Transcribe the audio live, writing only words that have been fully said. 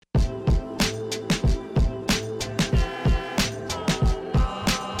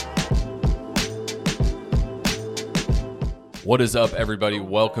What is up, everybody?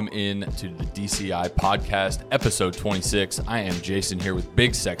 Welcome in to the DCI Podcast, episode 26. I am Jason here with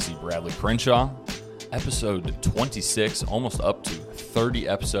Big Sexy Bradley Crenshaw. Episode 26, almost up to 30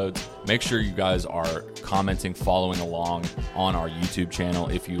 episodes. Make sure you guys are commenting, following along on our YouTube channel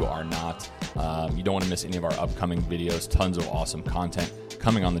if you are not. You don't want to miss any of our upcoming videos. Tons of awesome content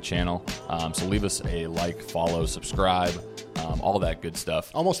coming on the channel. So leave us a like, follow, subscribe, all that good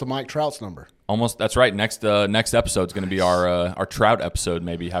stuff. Almost a Mike Trout's number. Almost, that's right. Next episode is going to be our Trout episode.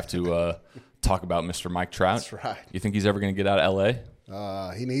 Maybe have to talk about Mr. Mike Trout. That's right. You think he's ever going to get out of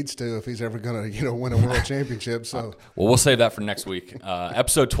LA? He needs to if he's ever going to win a world championship. So well, we'll save that for next week.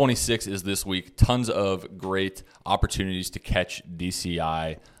 Episode 26 is this week. Tons of great opportunities to catch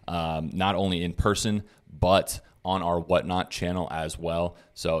DCI, not only in person but on our Whatnot channel as well.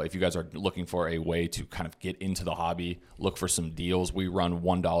 So if you guys are looking for a way to kind of get into the hobby, look for some deals. We run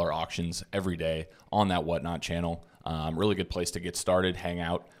 $1 auctions every day on that Whatnot channel. Really good place to get started, hang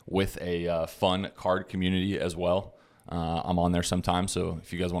out with a fun card community as well. I'm on there sometimes, so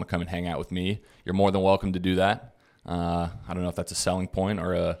if you guys want to come and hang out with me, you're more than welcome to do that. I don't know if that's a selling point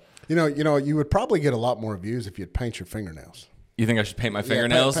or a... You would probably get a lot more views if you'd paint your fingernails. You think I should paint my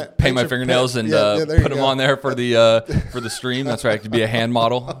fingernails? Paint my fingernails and put them on there for the stream. That's right. It could be a hand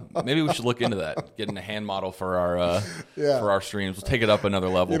model. Maybe we should look into that. Getting a hand model for our streams. We'll take it up another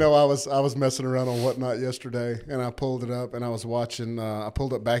level. I was messing around on Whatnot yesterday, and I pulled it up, and I was watching. I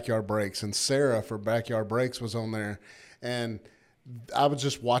pulled up Backyard Breaks, and Sarah for Backyard Breaks was on there, and I was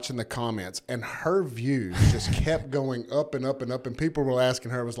just watching the comments, and her views just kept going up and up and up, and people were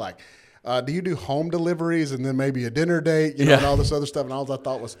asking her, was like, do you do home deliveries and then maybe a dinner date, and all this other stuff? And all I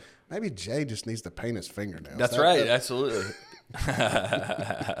thought was, maybe Jay just needs to paint his fingernails. That's right. Absolutely.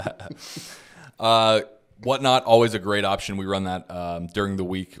 Whatnot, always a great option. We run that during the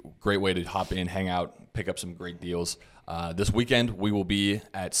week. Great way to hop in, hang out, pick up some great deals. This weekend, we will be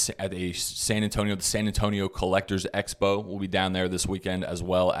at the San Antonio Collectors Expo. We'll be down there this weekend, as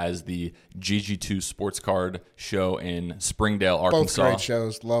well as the GG2 Sports Card Show in Springdale, Arkansas. Both great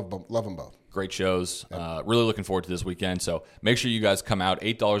shows. Love them both. Great shows. Really looking forward to this weekend. So make sure you guys come out.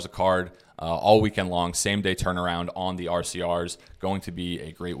 $8 a card all weekend long. Same day turnaround on the RCRs. Going to be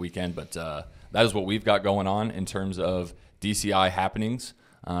a great weekend. But that is what we've got going on in terms of DCI happenings.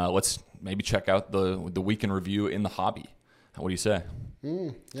 Let's maybe check out the week in review in the hobby. What do you say?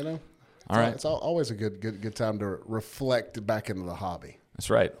 All right. It's always a good time to reflect back into the hobby. That's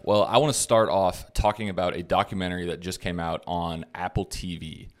right. Well, I want to start off talking about a documentary that just came out on Apple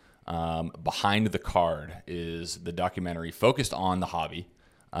TV. Behind the Card is the documentary focused on the hobby.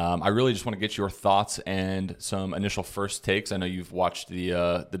 I really just want to get your thoughts and some initial first takes. I know you've watched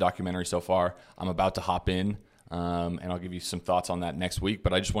the documentary so far. I'm about to hop in. And I'll give you some thoughts on that next week.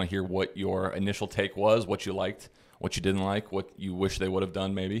 But I just want to hear what your initial take was, what you liked, what you didn't like, what you wish they would have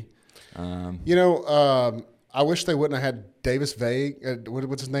done maybe. I wish they wouldn't have had Davis Vague.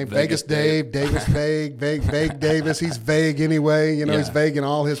 What's his name? Vegas Dave. Davis Vague. Vague Davis. He's vague anyway. He's vague in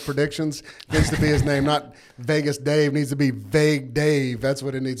all his predictions. Needs to be his name, not Vegas Dave. Needs to be Vague Dave. That's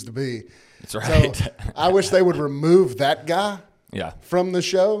what it needs to be. That's right. So I wish they would remove that guy from the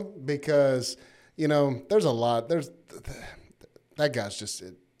show because – there's a lot. That guy's just.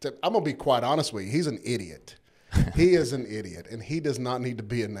 I'm gonna be quite honest with you. He's an idiot. He is an idiot, and he does not need to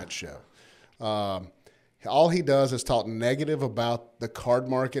be in that show. All he does is talk negative about the card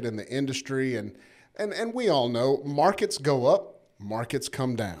market and the industry, and we all know markets go up, markets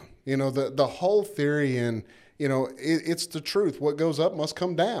come down. The whole theory, and it's the truth. What goes up must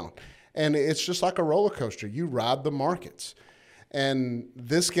come down, and it's just like a roller coaster. You ride the markets. And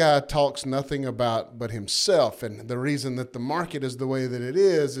this guy talks nothing about but himself, and the reason that the market is the way that it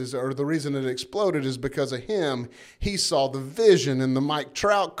is, or the reason it exploded is because of him. He saw the vision in the Mike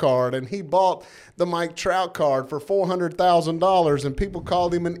Trout card, and he bought the Mike Trout card for $400,000, and people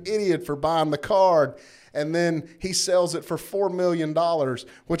called him an idiot for buying the card. And then he sells it for $4 million,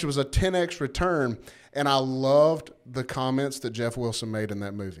 which was a 10x return. And I loved the comments that Jeff Wilson made in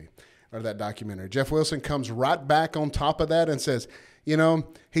that movie. Or that documentary. Jeff Wilson comes right back on top of that and says,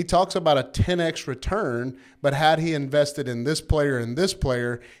 he talks about a 10x return, but had he invested in this player and this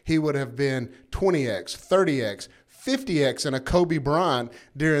player, he would have been 20x, 30x, 50x in a Kobe Bryant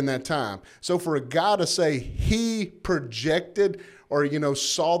during that time. So for a guy to say he projected or,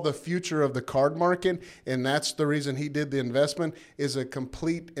 saw the future of the card market, and that's the reason he did the investment, is a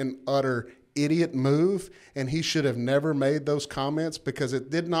complete and utter idiot move, and he should have never made those comments because it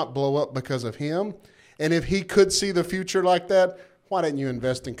did not blow up because of him. And if he could see the future like that, why didn't you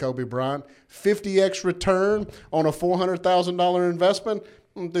invest in Kobe Bryant? 50x return on a $400,000 investment?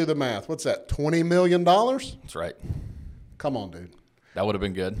 Do the math. What's that, $20 million? That's right. Come on, dude. That would have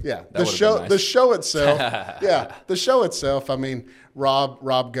been good. Yeah, the show itself. Yeah, the show itself. I mean,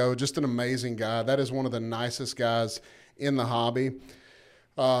 Rob Go, just an amazing guy. That is one of the nicest guys in the hobby.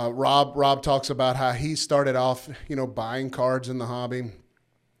 Rob talks about how he started off, buying cards in the hobby,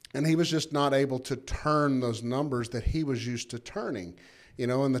 and he was just not able to turn those numbers that he was used to turning,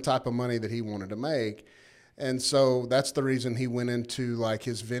 and the type of money that he wanted to make. And so that's the reason he went into like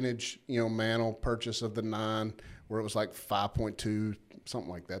his vintage, Mantle purchase of the 9, where it was like 5.2,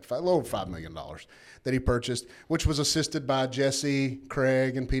 something like that, a little over $5 million that he purchased, which was assisted by Jesse,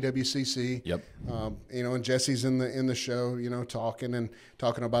 Craig, and PWCC. Yep. And Jesse's in the show,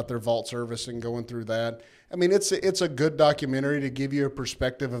 talking about their vault service and going through that. I mean, it's a good documentary to give you a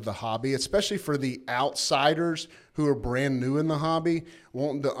perspective of the hobby, especially for the outsiders who are brand new in the hobby,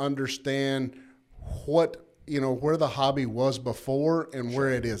 wanting to understand what, where the hobby was before and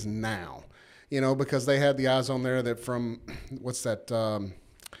where it is now. Because they had the eyes on there that from, what's that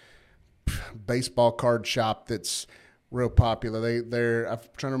baseball card shop that's real popular. They're I'm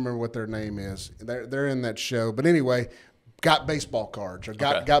trying to remember what their name is. They're in that show. But anyway, got baseball cards or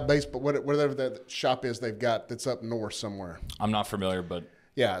got baseball, whatever that shop is they've got that's up north somewhere. I'm not familiar, but.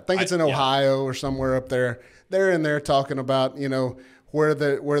 Yeah, I think it's in Ohio or somewhere up there. They're in there talking about, where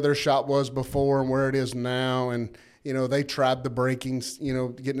their shop was before and where it is now. And, they tried the breakings,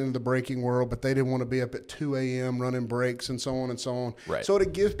 getting into the breaking world, but they didn't want to be up at 2 a.m. running breaks and so on and so on. Right. So to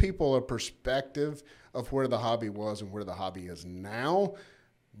give people a perspective of where the hobby was and where the hobby is now,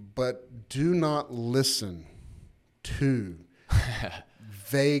 but do not listen to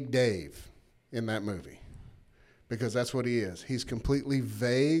vague Dave in that movie, because that's what he is. He's completely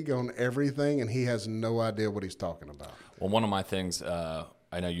vague on everything, and he has no idea what he's talking about. Well, one of my things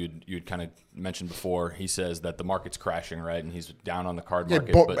I know you'd kind of mentioned before, he says that the market's crashing, right? And he's down on the card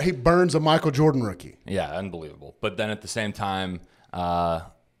market. But he burns a Michael Jordan rookie. Yeah, unbelievable. But then at the same time,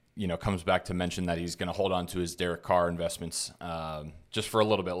 comes back to mention that he's going to hold on to his Derek Carr investments just for a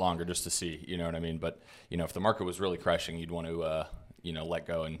little bit longer, just to see, you know what I mean? But, if the market was really crashing, you'd want to, let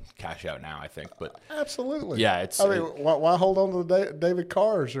go and cash out now, I think. But absolutely. Yeah, why hold on to the David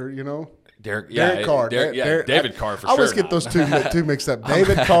Carrs or, Derek Carr. David Carr for sure. I always get those two mixed up.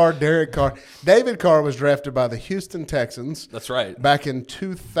 David Carr, Derek Carr. David Carr was drafted by the Houston Texans. That's right. Back in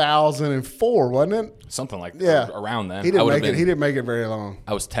 2004, wasn't it? Something like that. Around then. He didn't make it very long.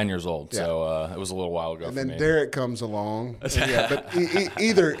 I was 10 years old, so it was a little while ago and for me. then Derek comes along. But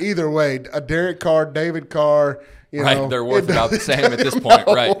either way, a Derek Carr, David Carr, right, they're worth about the same at this point.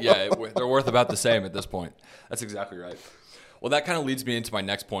 Right, yeah, they're worth about the same at this point. That's exactly right. Well, that kind of leads me into my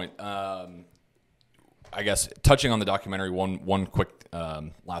next point. I guess touching on the documentary, one quick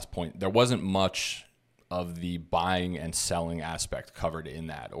last point. There wasn't much of the buying and selling aspect covered in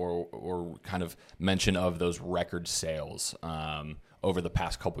that, or kind of mention of those record sales over the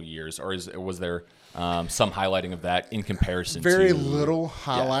past couple of years, or was there some highlighting of that in comparison? Very little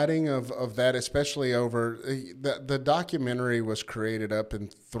highlighting of that, especially over the documentary was created up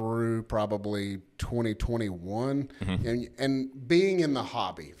and through probably 2021, and being in the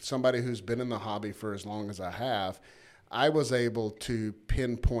hobby, somebody who's been in the hobby for as long as I have, I was able to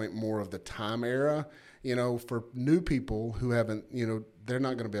pinpoint more of the time era. For new people who haven't, they're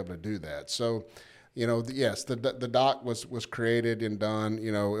not going to be able to do that. So. Yes, the doc was created and done,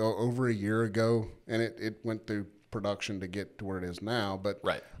 over a year ago, and it went through production to get to where it is now. But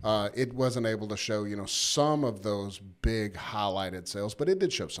right. It wasn't able to show, some of those big highlighted sales, but it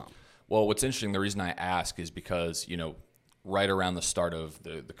did show some. Well, what's interesting, the reason I ask is because, right around the start of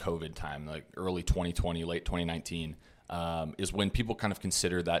the COVID time, like early 2020, late 2019, is when people kind of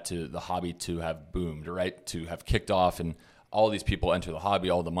consider that to the hobby to have boomed, right? To have kicked off, and all these people enter the hobby,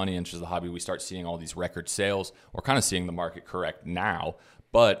 all the money enters the hobby. We start seeing all these record sales. We're kind of seeing the market correct now.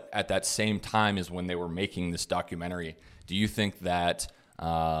 But at that same time is when they were making this documentary. Do you think that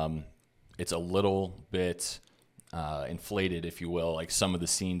it's a little bit inflated, if you will, like some of the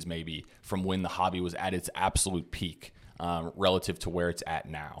scenes maybe from when the hobby was at its absolute peak relative to where it's at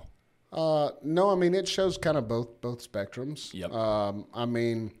now? No, I mean, it shows kind of both spectrums. Yep. I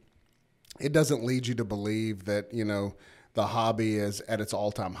mean, it doesn't lead you to believe that, the hobby is at its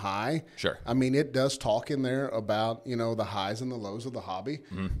all-time high. Sure. I mean, it does talk in there about, the highs and the lows of the hobby.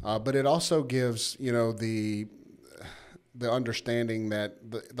 But it also gives, the understanding that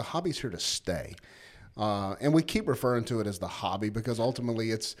the hobby's here to stay. And we keep referring to it as the hobby because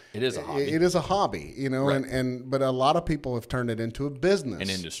ultimately it is a hobby. It is a hobby, right. But a lot of people have turned it into a business. An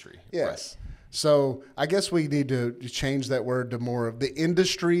industry. Yes. Right. So I guess we need to change that word to more of the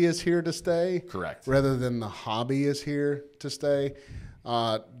industry is here to stay. Correct. Rather than the hobby is here to stay.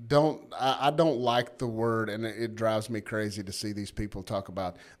 I don't like the word, and it drives me crazy to see these people talk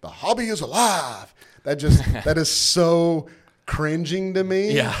about the hobby is alive. That is so cringing to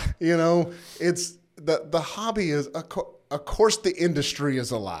me. Yeah. It's the hobby is, of course the industry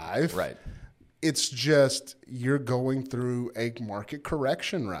is alive. Right. It's just you're going through a market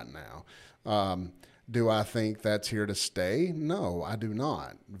correction right now. Do I think that's here to stay? No, I do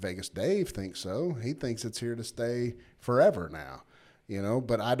not. Vegas Dave thinks so. He thinks it's here to stay forever now,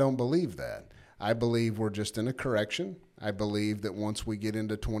 but I don't believe that. I believe we're just in a correction. I believe that once we get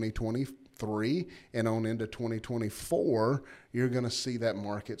into 2023 and on into 2024, you're going to see that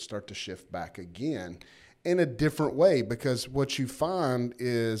market start to shift back again in a different way, because what you find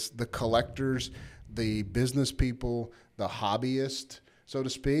is the collectors, the business people, the hobbyists, so to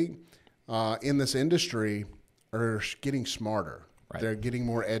speak, in this industry are getting smarter. Right. They're getting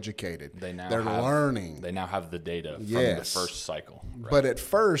more educated. They're learning. They now have the data from the first cycle. Right. But at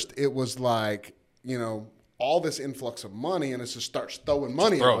first, it was like, all this influx of money, and it just starts throwing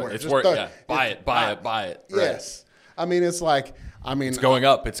money everywhere. Buy it. Yes. Right. It's going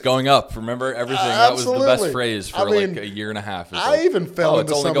up. It's going up. Remember everything? That was the best phrase for like a year and a half. I even fell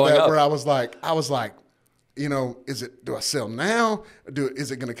into some of that where I was like, do I sell now?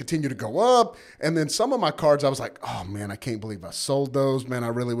 Is it going to continue to go up? And then some of my cards, I was like, oh man, I can't believe I sold those. Man, I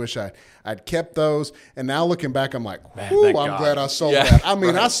really wish I'd kept those. And now looking back, I'm like, I'm glad I sold that.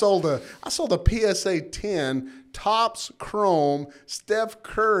 I sold a PSA 10 Topps Chrome Steph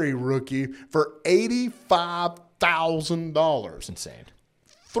Curry rookie for $85,000. Insane.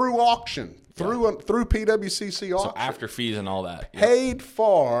 Through auction, through PWCC auction. So after fees and all that. Paid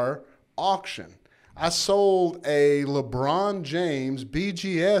for auction. I sold a LeBron James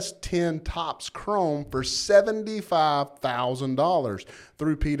BGS 10 Topps Chrome for $75,000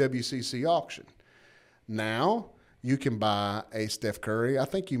 through PWCC auction. Now you can buy a Steph Curry. I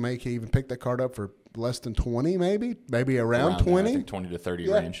think you may even pick that card up for less than 20, maybe around 20. I think 20 to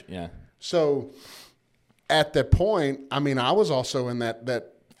 30 range. Yeah. So at that point, I was also in that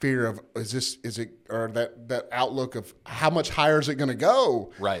fear of that outlook of how much higher is it going to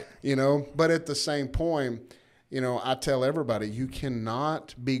go? Right. But at the same point, I tell everybody, you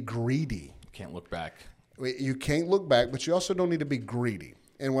cannot be greedy. You can't look back. You can't look back, but you also don't need to be greedy.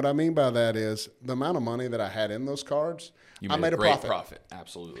 And what I mean by that is the amount of money that I had in those cards, I made a great profit.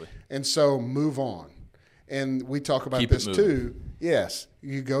 Absolutely. And so move on. And we talk about this too. Yes.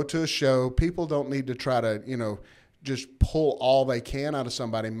 You go to a show, people don't need to try to, just pull all they can out of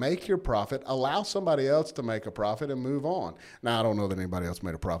somebody. Make your profit. Allow somebody else to make a profit and move on. Now, I don't know that anybody else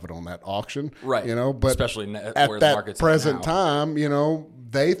made a profit on that auction. Right. But especially at where the market's present time,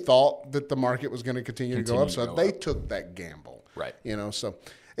 they thought that the market was going to continue to go up. So they took that gamble. Right. So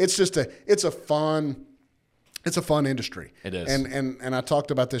it's just it's a fun industry. It is. And I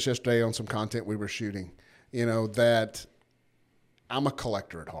talked about this yesterday on some content we were shooting, that I'm a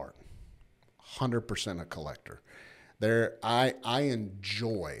collector at heart. 100% a collector. I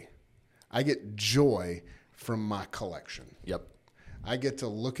get joy from my collection. Yep. I get to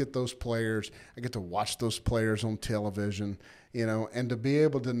look at those players. I get to watch those players on television, and to be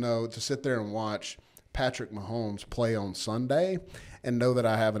able to sit there and watch Patrick Mahomes play on Sunday and know that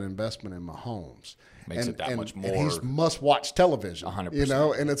I have an investment in Mahomes. Makes it that much more. And he's must-watch television.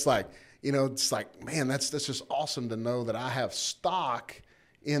 100%. And it's like, man, that's just awesome to know that I have stock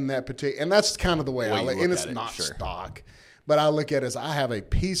in that particular, and that's kind of the way I look. And it's not stock, but I look at it as I have a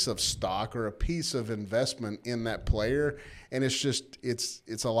piece of stock or a piece of investment in that player, and it's just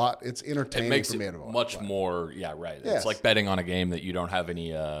it's a lot. It's entertaining. It makes for me it much more. Yeah, right. Yes. It's like betting on a game that you don't have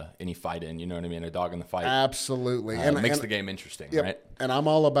any fight in. You know what I mean? A dog in the fight. Absolutely, and it makes the game interesting, right? And I'm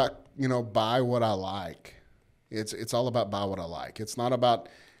all about buy what I like. It's all about buy what I like. It's not about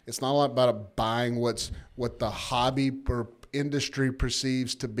buying what the hobby or industry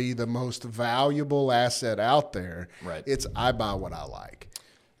perceives to be the most valuable asset out there. Right. It's I buy what I like.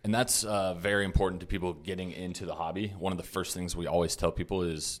 And that's very important to people getting into the hobby. One of the first things we always tell people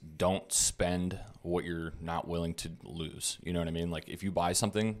is don't spend what you're not willing to lose. You know what I mean? Like if you buy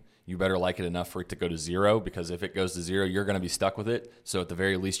something, you better like it enough for it to go to zero, because if it goes to zero, you're going to be stuck with it. So at the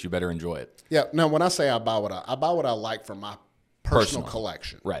very least, you better enjoy it. Yeah. No, when I say I buy what I like for my personal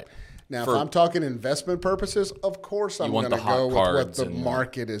collection. Right. Now, if I'm talking investment purposes, of course I'm going to go with what the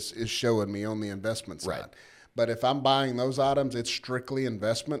market is showing me on the investment side. Right. But if I'm buying those items, it's strictly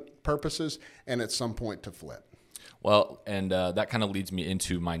investment purposes and at some point to flip. Well, and that kind of leads me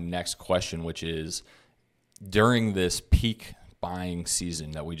into my next question, which is during this peak buying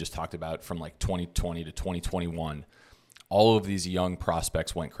season that we just talked about from like 2020 to 2021, all of these young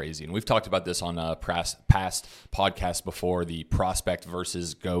prospects went crazy. And we've talked about this on past podcasts before, the prospect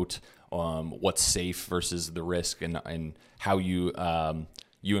versus GOAT, what's safe versus the risk, and how you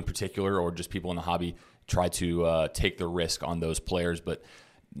in particular, or just people in the hobby, try to take the risk on those players. But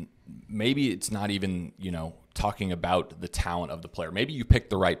maybe it's not even, talking about the talent of the player. Maybe you picked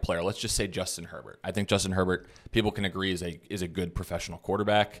the right player. Let's just say Justin Herbert. I think Justin Herbert, people can agree, is a good professional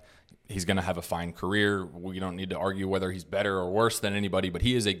quarterback. He's going to have a fine career. We don't need to argue whether he's better or worse than anybody, but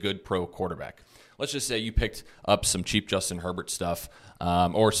he is a good pro quarterback. Let's just say you picked up some cheap Justin Herbert stuff,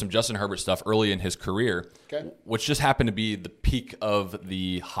 or some Justin Herbert stuff early in his career, which just happened to be the peak of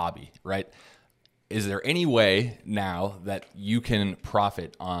the hobby, right? Is there any way now that you can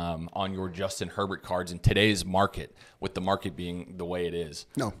profit on your Justin Herbert cards in today's market, with the market being the way it is?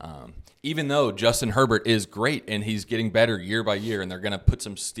 No. Even though Justin Herbert is great and he's getting better year by year, and they're going to put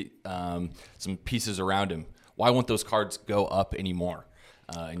some pieces around him, why won't those cards go up anymore,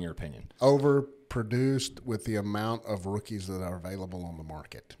 in your opinion? Overproduced with the amount of rookies that are available on the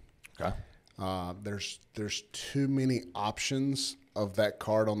market. Okay. There's too many options of that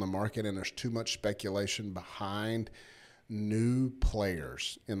card on the market, and there's too much speculation behind new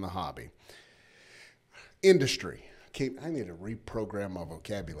players in the hobby. Industry. I need to reprogram my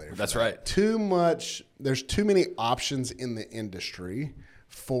vocabulary. That's right. There's too many options in the industry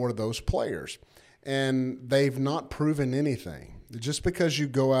for those players, and they've not proven anything. Just because you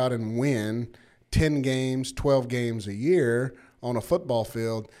go out and win 10 games, 12 games a year on a football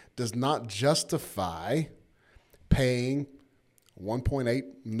field does not justify paying $1.8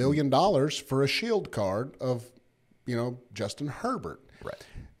 million for a shield card of, Justin Herbert. Right.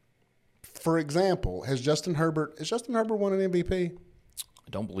 For example, has Justin Herbert won an MVP? I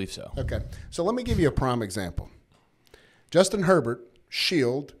don't believe so. Okay. So let me give you a prime example. Justin Herbert,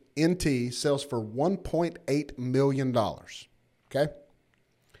 shield, NT, sells for $1.8 million. Okay?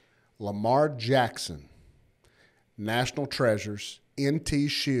 Lamar Jackson, National Treasures, NT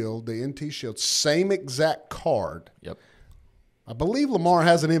Shield, the NT Shield, same exact card. Yep. I believe Lamar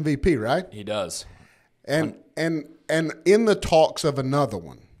has an MVP, right? He does. And in the talks of another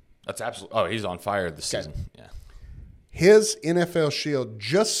one. That's absolutely. Oh, he's on fire this season. Yeah. His NFL Shield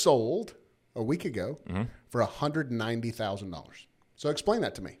just sold a week ago for $190,000. So explain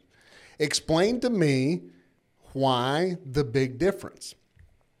that to me. Explain to me why the big difference.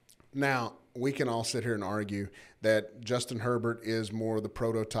 Now, we can all sit here and argue that Justin Herbert is more the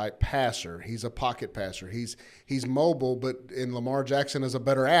prototype passer. He's a pocket passer. He's mobile, and Lamar Jackson is a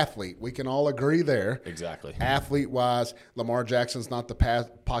better athlete. We can all agree there. Exactly. Athlete-wise, Lamar Jackson's not the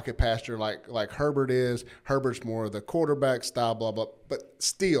pocket passer like Herbert is. Herbert's more of the quarterback style, blah, blah. But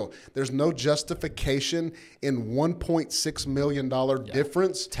still, there's no justification in $1.6 million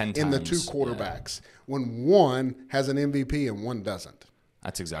difference in the two quarterbacks when one has an MVP and one doesn't.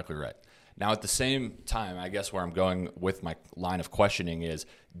 That's exactly right. Now, at the same time, I guess where I'm going with my line of questioning is,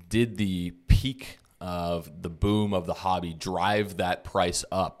 did the peak of the boom of the hobby drive that price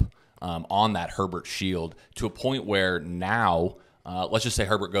up on that Herbert Shield to a point where now, let's just say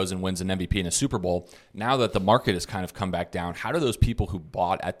Herbert goes and wins an MVP in a Super Bowl, now that the market has kind of come back down, how do those people who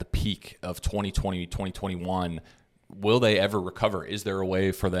bought at the peak of 2020, 2021, will they ever recover? Is there a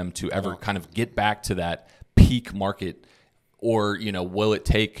way for them to ever kind of get back to that peak market? Or, will it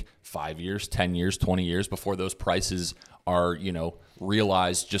take 5 years, 10 years, 20 years before those prices are,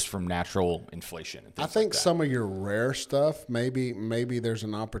 realized just from natural inflation? And I think some of your rare stuff, maybe there's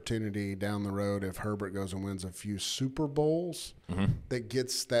an opportunity down the road if Herbert goes and wins a few Super Bowls that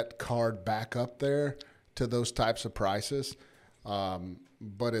gets that card back up there to those types of prices.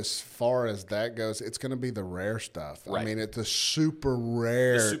 But as far as that goes, it's going to be the rare stuff. Right. I mean, it's the super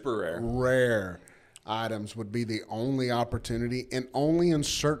rare items would be the only opportunity, and only in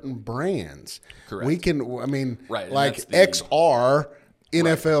certain brands. Correct. We can, like XR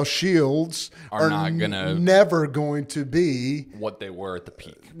NFL shields are never going to be what they were at the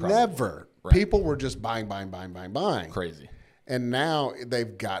peak. Probably. Never. Right. People were just buying. Crazy. And now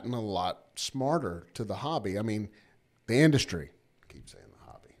they've gotten a lot smarter to the hobby. I mean, the industry. I keep saying the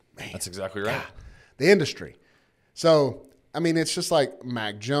hobby. Man, that's exactly right. God, the industry. So, I mean, it's just like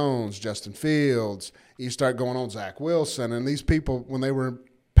Mac Jones, Justin Fields. You start going on Zach Wilson, and these people, when they were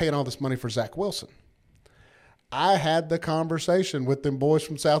paying all this money for Zach Wilson, I had the conversation with them boys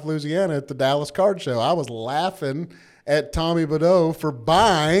from South Louisiana at the Dallas Card Show. I was laughing at Tommy Badeau for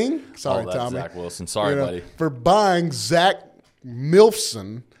buying. Sorry, Tommy. Zach Wilson. Sorry, buddy. For buying Zach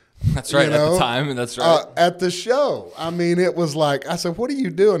Milfson That's right. At the time, that's right. At the show. I mean, it was like, I said, what are you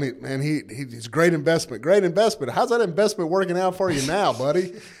doing? And he's great investment. How's that investment working out for you now,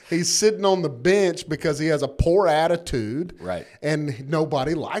 buddy? He's sitting on the bench because he has a poor attitude. Right. And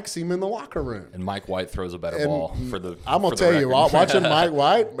nobody likes him in the locker room. And Mike White throws a better ball for the I'm going to tell you, watching Mike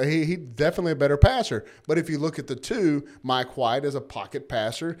White, he's definitely a better passer. But if you look at the two, Mike White is a pocket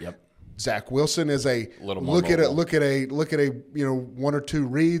passer. Yep. Zach Wilson is a look at a one or two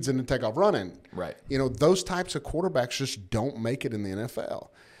reads and then take off running. Right. Those types of quarterbacks just don't make it in the NFL.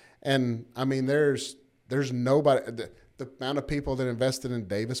 And I mean, there's nobody. The amount of people that invested in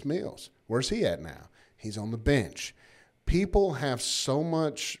Davis Mills, where's he at now? He's on the bench. People have so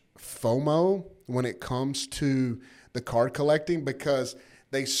much FOMO when it comes to the card collecting because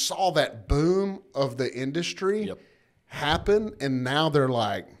they saw that boom of the industry happen, and now they're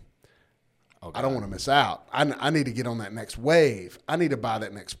like, okay, I don't want to miss out. I need to get on that next wave. I need to buy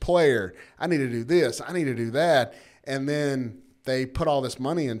that next player. I need to do this. I need to do that. And then they put all this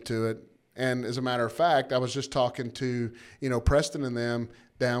money into it. And as a matter of fact, I was just talking to, Preston and them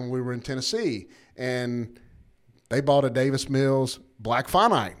we were in Tennessee, and they bought a Davis Mills Black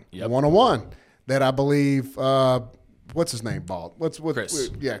Finite 101 that I believe what's his name bought?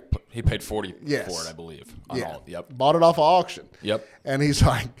 Chris. Yeah. He paid $40 for it, I believe. Bought it off of auction. Yep. And he's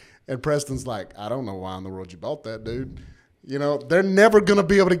like, and Preston's like, I don't know why in the world you bought that, dude. They're never going to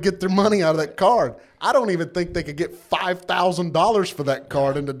be able to get their money out of that card. I don't even think they could get $5,000 for that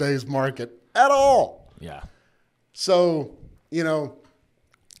card in today's market at all. Yeah. So, the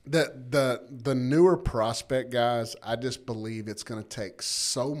newer prospect guys, I just believe it's going to take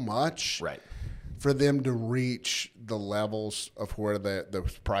so much for them to reach the levels of where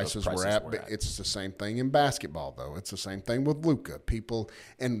the prices were at. But it's the same thing in basketball, though. It's the same thing with Luka.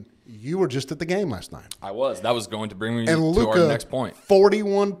 And you were just at the game last night. I was. That was going to bring me to our next point.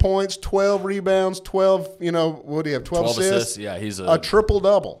 41 points, 12 rebounds, 12, what do you have, 12 assists? Yeah, he's a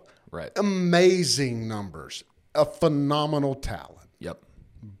triple-double. Right. Amazing numbers. A phenomenal talent. Yep.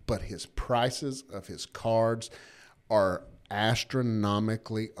 But his prices of his cards are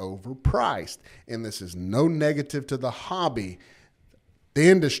astronomically overpriced. And this is no negative to the hobby, the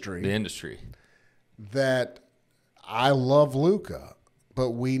industry. That I love Luka,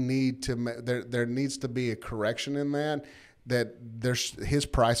 but we need to there needs to be a correction in that his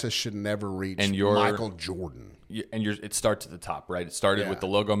prices should never reach Michael Jordan. And it starts at the top, right? It started with the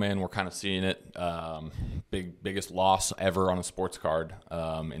logo man. We're kind of seeing it. Biggest loss ever on a sports card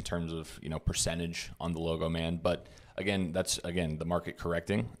in terms of percentage on the logo man. But again, that's the market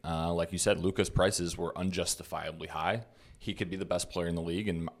correcting. Like you said, Luka's prices were unjustifiably high. He could be the best player in the league.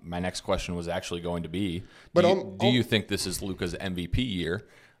 And my next question was actually going to be: Do you think this is Luka's MVP year?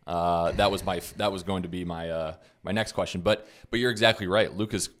 That was going to be my next question. But you're exactly right.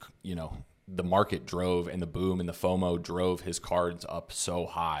 Luka's the market drove, and the boom and the FOMO drove his cards up so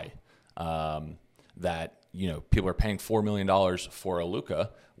high that people are paying $4 million for a Luka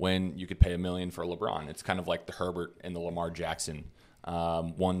when you could pay $1 million for a LeBron. It's kind of like the Herbert and the Lamar Jackson.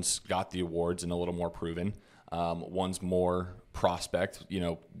 One's got the awards and a little more proven. One's more prospect.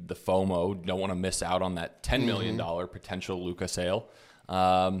 The FOMO, don't want to miss out on that $10 million potential Luka sale.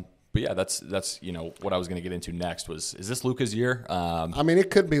 But yeah, that's what I was going to get into next is this Luka's year? I mean, it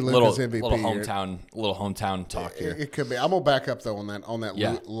could be Luka's MVP little hometown talk here. It could be. I'm gonna back up though on that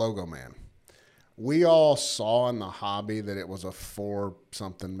logo man. We all saw in the hobby that it was a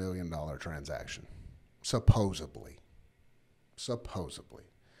 $4-something million transaction, supposedly.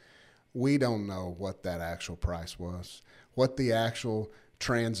 We don't know what that actual price was, what the actual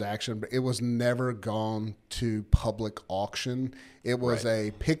transaction, but it was never gone to public auction. It was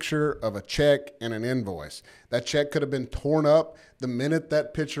a picture of a check and an invoice. That check could have been torn up the minute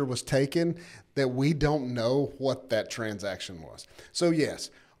that picture was taken, that we don't know what that transaction was. So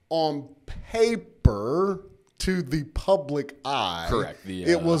yes, on paper, to the public eye, correct.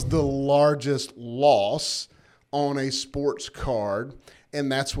 It was the largest loss on a sports card,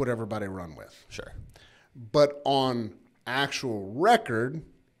 and that's what everybody run with. Sure. But on actual record,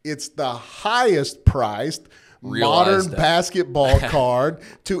 it's the highest priced modern basketball card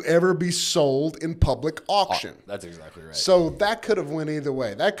to ever be sold in public auction. That's exactly right. So that could have went either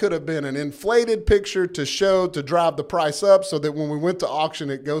way. That could have been an inflated picture to drive the price up so that when we went to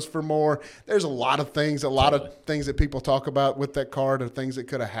auction, it goes for more. There's a lot of things that people talk about with that card, or things that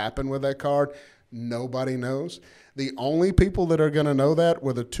could have happened with that card. Nobody knows. The only people that are going to know that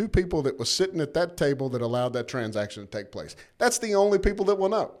were the two people that was sitting at that table that allowed that transaction to take place. That's the only people that will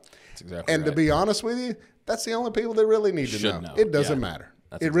know. That's exactly right. To be honest with you, that's the only people that really need to know. It doesn't matter.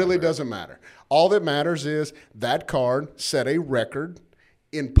 It really doesn't matter. All that matters is that card set a record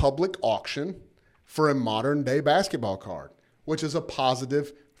in public auction for a modern-day basketball card, which is a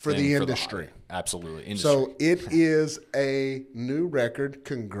positive for the industry. Absolutely. Industry. So it is a new record.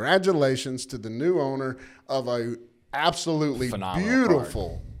 Congratulations to the new owner of a absolutely phenomenal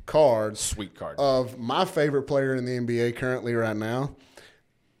beautiful card. Sweet card. Of my favorite player in the NBA currently right now.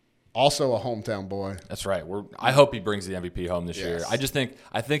 Also a hometown boy. That's right. I hope he brings the MVP home this year. I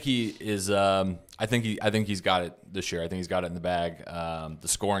think he is. I think he's got it this year. I think he's got it in the bag. The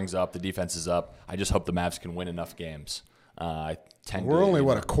scoring's up. The defense is up. I just hope the Mavs can win enough games. We're only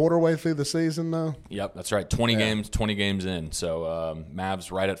a quarter way through the season though. Yep, that's right. 20 games in. So Mavs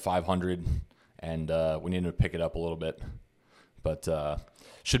right at 500, and we need to pick it up a little bit, but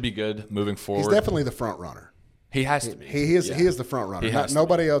should be good moving forward. He's definitely the front runner. He has to be. He is the front runner.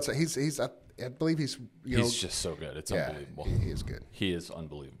 Nobody else. I believe he's just so good. It's unbelievable. He is good. He is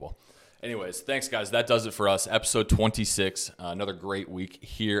unbelievable. Anyways, thanks, guys. That does it for us. Episode 26, another great week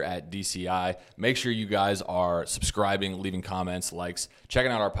here at DCI. Make sure you guys are subscribing, leaving comments, likes,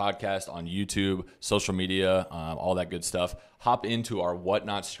 checking out our podcast on YouTube, social media, all that good stuff. Hop into our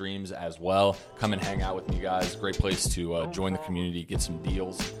Whatnot streams as well. Come and hang out with me, guys. Great place to join the community, get some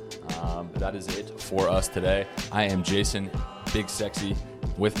deals. That is it for us today. I am Jason, Big Sexy,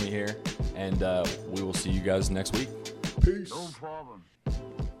 with me here, and we will see you guys next week. Peace. No problem.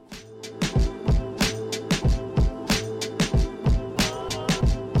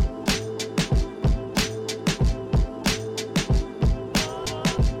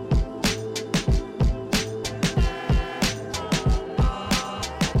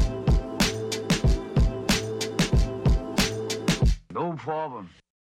 No problem.